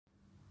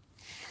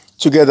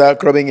Together,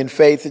 growing in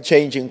faith,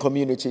 changing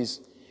communities.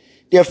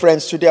 Dear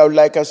friends, today I would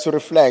like us to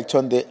reflect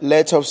on the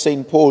letter of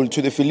St. Paul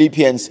to the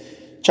Philippians,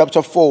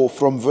 chapter 4,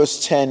 from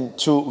verse 10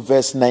 to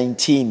verse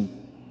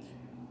 19.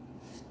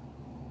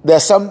 There are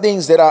some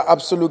things that are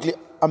absolutely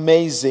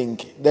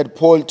amazing that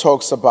Paul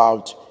talks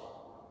about.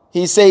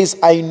 He says,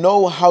 I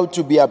know how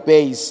to be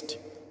abased,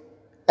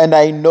 and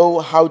I know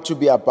how to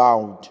be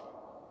abound.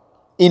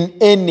 In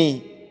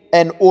any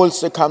and all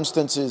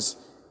circumstances,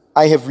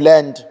 I have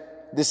learned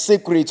the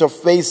secret of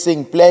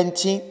facing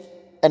plenty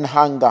and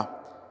hunger,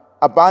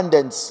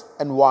 abundance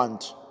and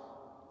want.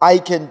 I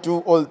can do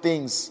all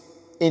things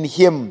in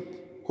Him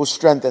who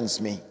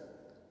strengthens me.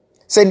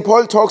 St.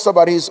 Paul talks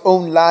about his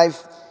own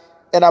life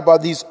and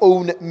about his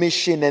own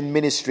mission and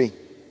ministry.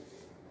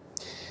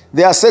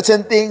 There are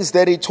certain things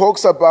that he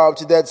talks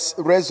about that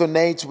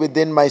resonate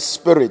within my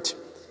spirit.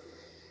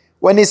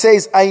 When he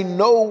says, I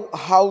know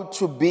how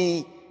to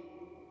be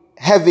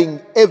having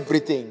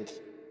everything.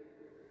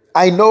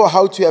 I know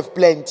how to have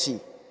plenty.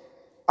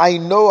 I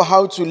know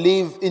how to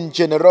live in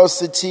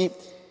generosity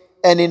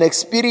and in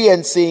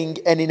experiencing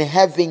and in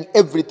having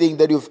everything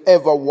that you've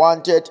ever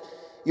wanted,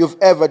 you've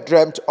ever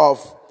dreamt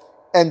of.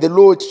 And the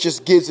Lord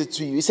just gives it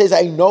to you. He says,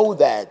 I know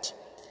that.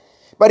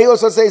 But he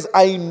also says,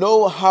 I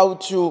know how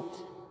to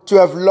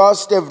have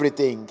lost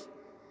everything.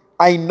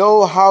 I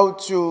know how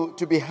to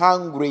be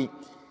hungry.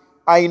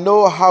 I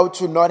know how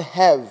to not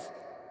have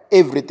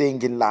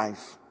everything in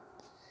life.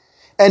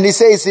 And he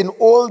says, in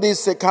all these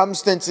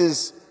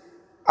circumstances,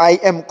 I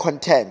am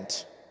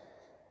content.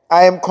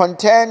 I am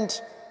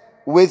content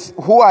with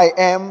who I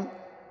am.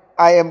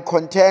 I am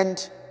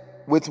content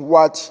with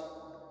what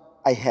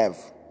I have.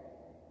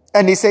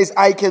 And he says,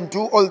 I can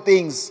do all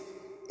things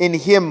in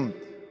Him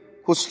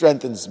who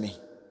strengthens me.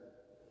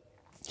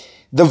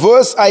 The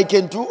verse, I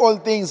can do all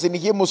things in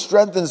Him who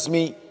strengthens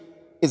me,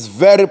 is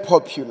very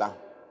popular.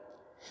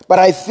 But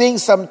I think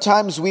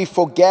sometimes we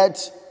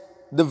forget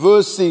the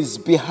verses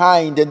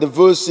behind and the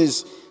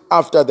verses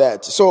after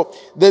that. So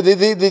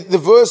the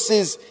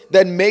verses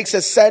that makes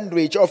a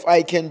sandwich of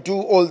I can do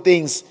all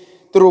things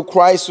through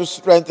Christ who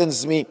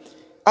strengthens me,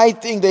 I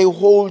think they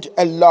hold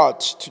a lot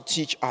to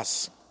teach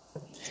us.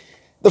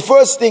 The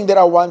first thing that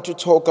I want to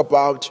talk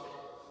about,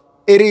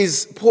 it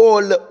is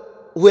Paul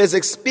who has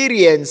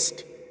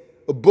experienced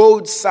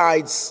both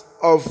sides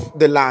of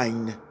the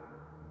line.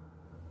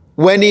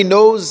 When he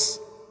knows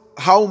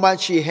how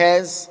much he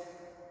has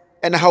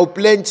and how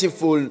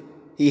plentiful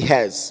he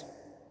has.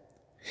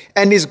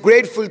 And is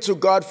grateful to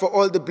God for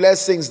all the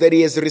blessings that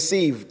he has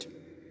received.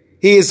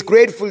 He is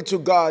grateful to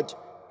God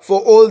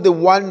for all the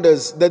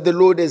wonders that the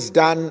Lord has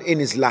done in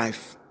his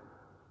life.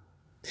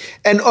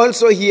 And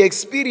also he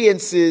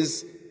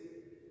experiences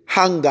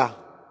hunger,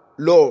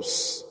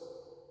 loss.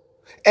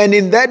 And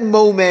in that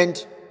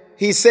moment,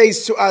 he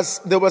says to us,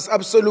 there was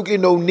absolutely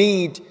no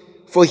need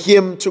for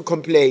him to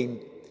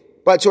complain,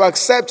 but to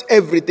accept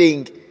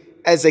everything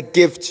as a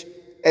gift,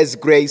 as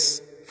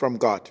grace from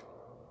God.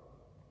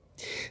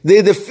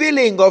 The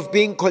feeling of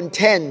being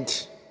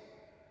content,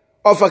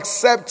 of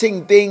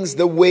accepting things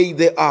the way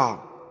they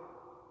are,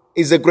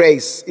 is a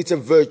grace, it's a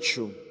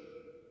virtue.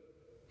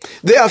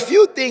 There are a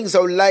few things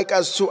I would like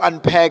us to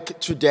unpack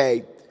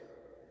today.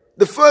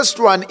 The first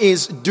one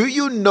is, do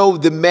you know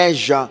the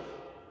measure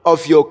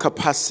of your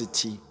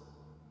capacity?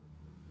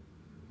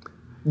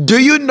 Do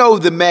you know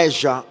the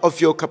measure of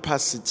your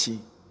capacity?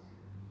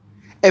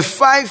 A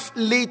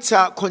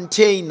 5-liter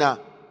container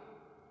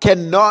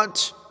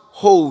cannot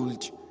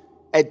hold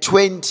a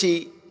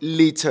 20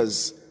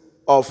 liters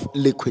of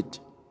liquid.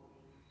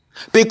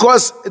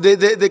 Because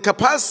the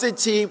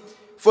capacity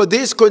for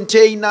this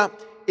container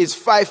is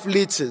 5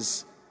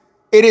 liters.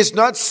 It is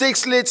not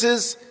 6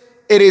 liters.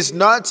 It is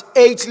not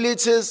 8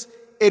 liters.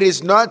 It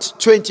is not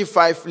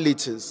 25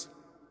 liters.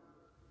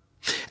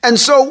 And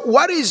so,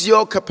 what is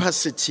your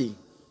capacity?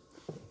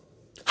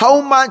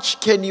 How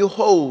much can you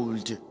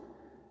hold?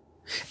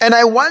 And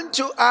I want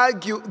to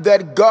argue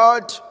that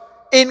God,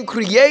 in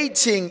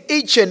creating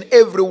each and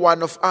every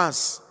one of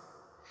us,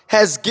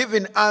 has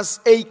given us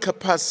a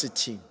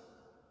capacity.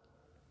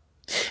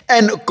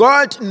 And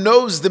God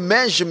knows the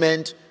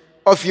measurement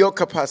of your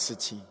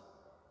capacity.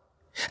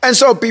 And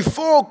so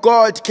before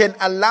God can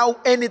allow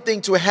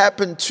anything to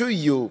happen to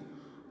you,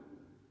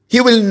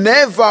 He will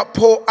never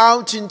pour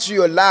out into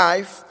your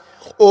life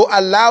or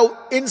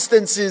allow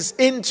instances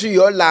into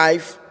your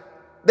life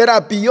that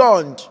are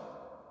beyond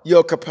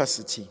your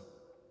capacity.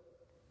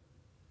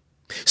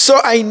 So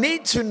I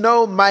need to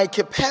know my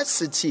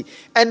capacity.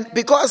 And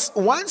because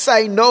once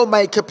I know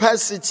my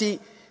capacity,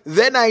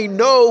 then I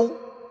know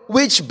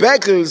which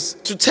battles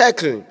to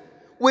tackle,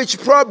 which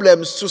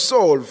problems to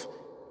solve,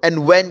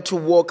 and when to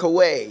walk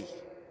away.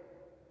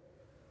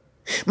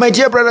 My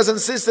dear brothers and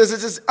sisters,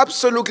 it is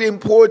absolutely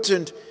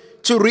important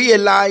to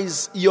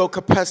realize your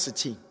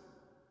capacity.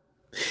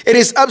 It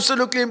is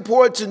absolutely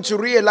important to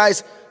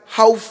realize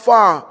how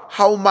far,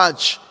 how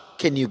much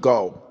can you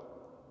go.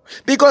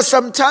 Because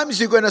sometimes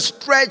you're going to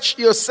stretch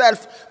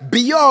yourself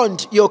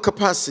beyond your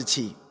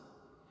capacity.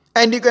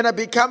 And you're going to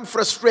become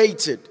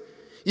frustrated.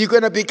 You're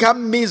going to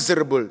become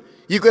miserable.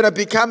 you're going to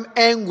become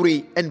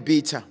angry and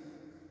bitter.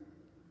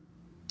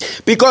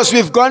 Because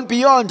we've gone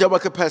beyond our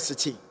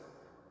capacity.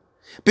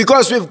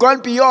 Because we've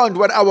gone beyond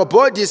what our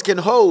bodies can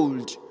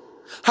hold.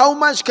 How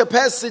much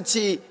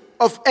capacity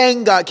of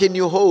anger can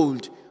you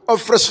hold?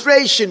 Of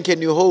frustration can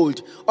you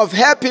hold? Of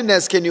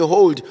happiness can you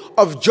hold?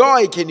 Of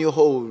joy can you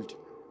hold?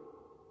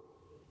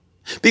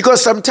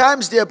 Because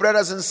sometimes, dear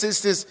brothers and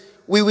sisters,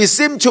 we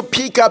seem to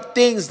pick up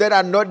things that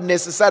are not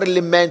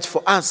necessarily meant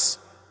for us.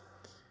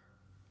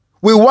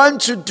 We want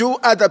to do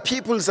other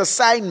people's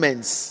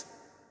assignments.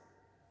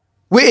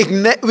 We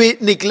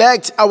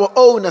neglect our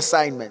own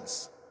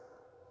assignments.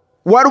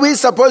 What we're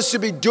supposed to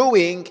be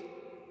doing,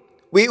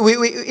 we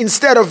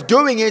instead of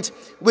doing it,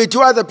 we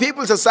do other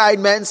people's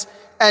assignments,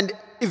 and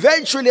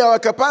eventually our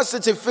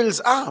capacity fills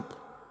up.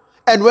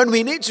 And when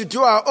we need to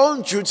do our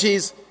own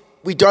duties,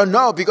 we don't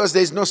know because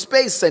there's no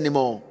space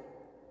anymore.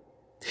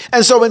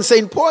 And so when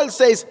St. Paul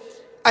says,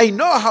 I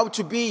know how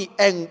to be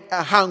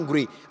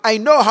hungry, I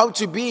know how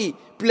to be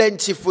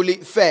plentifully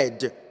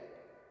fed,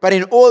 but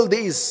in all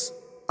this,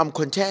 I'm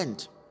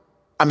content.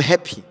 I'm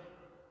happy.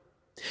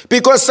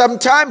 Because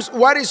sometimes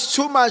what is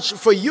too much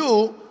for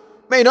you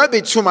may not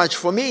be too much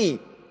for me.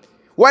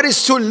 What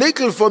is too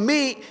little for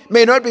me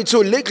may not be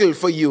too little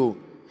for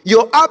you.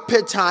 Your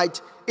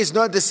appetite is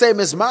not the same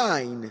as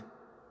mine.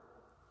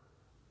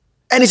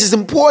 And it is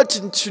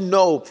important to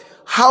know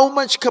how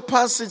much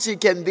capacity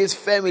can this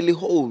family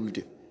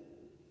hold?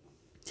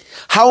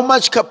 How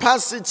much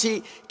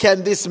capacity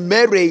can this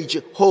marriage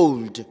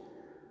hold?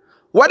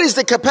 What is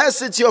the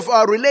capacity of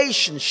our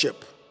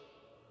relationship?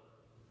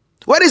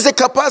 What is the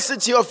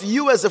capacity of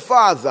you as a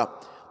father,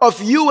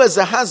 of you as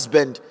a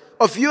husband,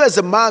 of you as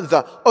a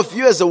mother, of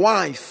you as a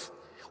wife?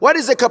 What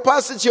is the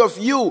capacity of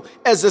you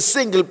as a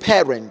single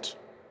parent?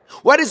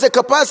 What is the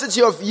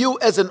capacity of you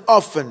as an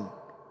orphan?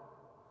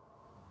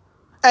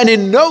 And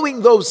in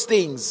knowing those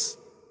things,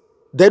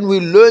 then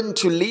we learn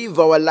to live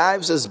our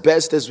lives as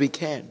best as we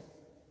can.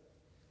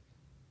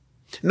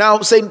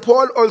 Now, St.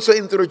 Paul also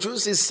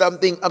introduces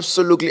something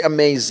absolutely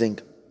amazing.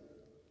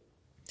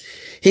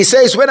 He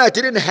says, when I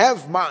didn't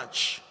have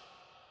much,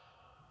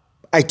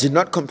 I did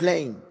not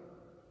complain.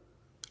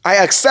 I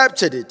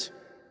accepted it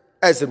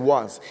as it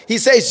was. He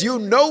says, you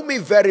know me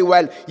very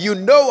well. You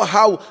know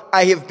how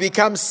I have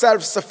become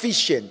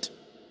self-sufficient.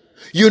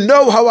 You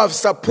know how I've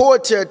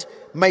supported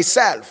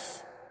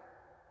myself.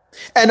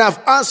 And I've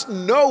asked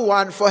no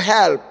one for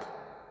help.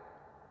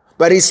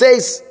 But he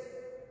says,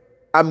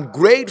 I'm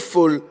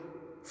grateful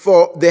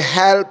for the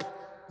help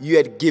you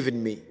had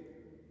given me.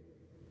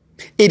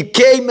 It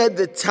came at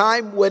the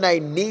time when I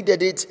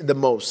needed it the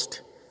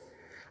most.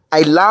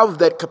 I love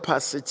that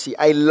capacity.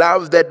 I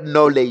love that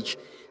knowledge.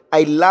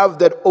 I love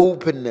that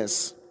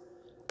openness.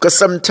 Because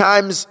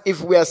sometimes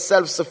if we are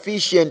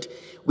self-sufficient,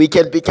 we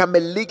can become a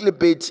little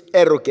bit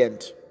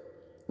arrogant.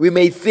 We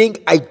may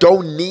think, I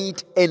don't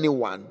need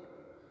anyone.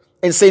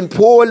 And St.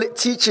 Paul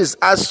teaches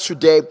us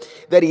today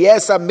that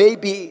yes, I may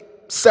be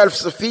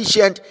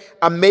self-sufficient,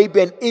 I may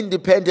be an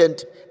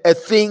independent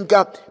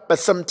thinker, but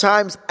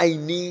sometimes I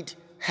need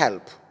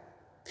help.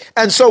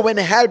 And so when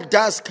help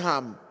does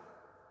come,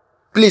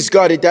 please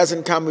God, it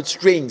doesn't come with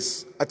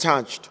strings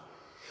attached.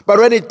 But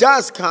when it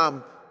does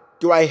come,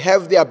 do I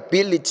have the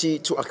ability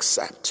to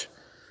accept?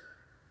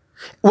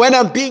 When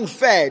I'm being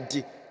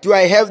fed, do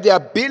I have the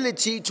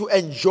ability to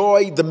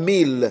enjoy the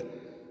meal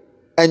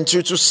and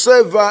to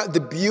savor the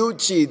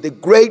beauty, the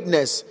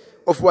greatness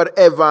of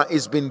whatever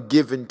is being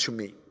given to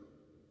me?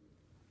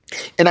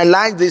 And I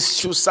like these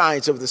two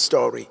sides of the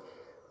story.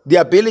 The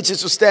ability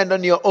to stand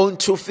on your own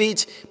 2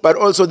 feet, but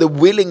also the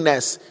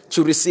willingness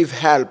to receive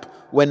help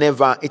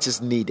whenever it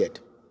is needed.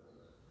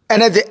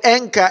 And at the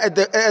anchor,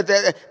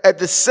 at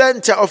the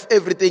center of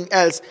everything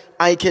else,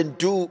 I can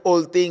do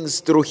all things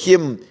through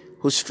him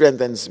who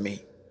strengthens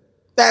me.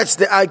 That's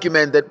the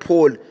argument that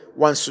Paul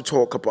wants to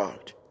talk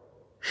about.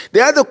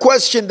 The other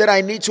question that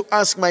I need to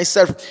ask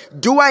myself,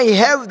 do I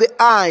have the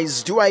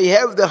eyes, do I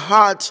have the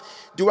heart,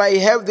 do I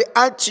have the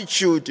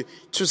attitude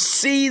to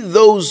see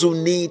those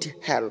who need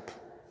help?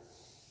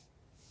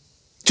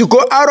 To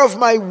go out of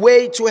my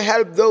way to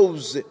help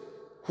those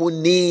who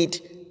need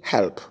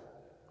help?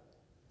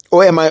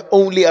 Or am I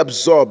only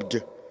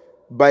absorbed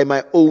by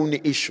my own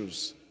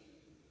issues?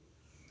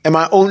 Am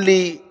I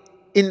only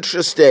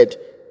interested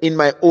in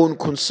my own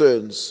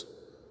concerns?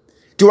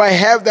 Do I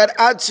have that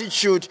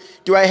attitude?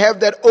 Do I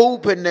have that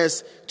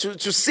openness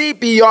to see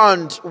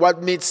beyond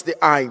what meets the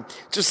eye?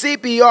 To see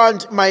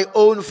beyond my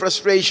own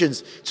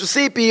frustrations? To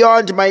see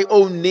beyond my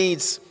own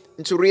needs?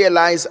 And to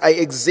realize I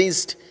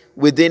exist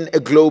within a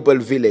global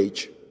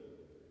village?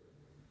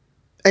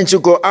 And to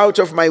go out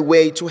of my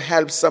way to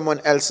help someone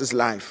else's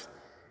life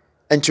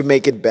and to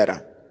make it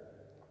better.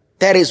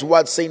 That is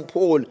what St.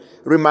 Paul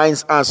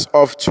reminds us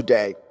of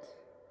today.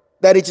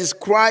 That it is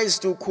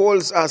Christ who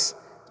calls us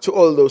to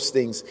all those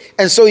things.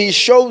 And so he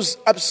shows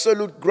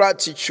absolute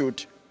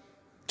gratitude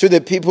to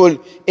the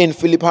people in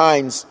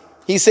Philippines.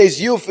 He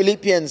says, you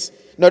Philippians,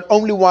 not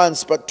only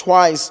once but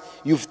twice,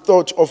 you've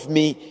thought of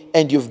me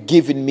and you've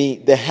given me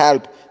the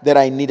help that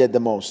I needed the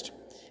most.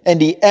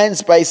 And he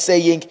ends by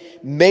saying,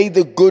 may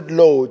the good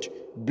Lord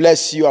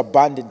bless you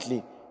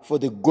abundantly for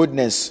the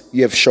goodness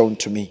you have shown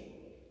to me.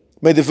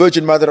 May the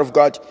Virgin Mother of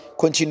God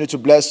continue to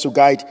bless, to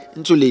guide,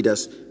 and to lead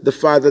us, the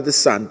Father, the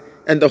Son,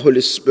 and the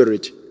Holy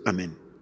Spirit. Amen.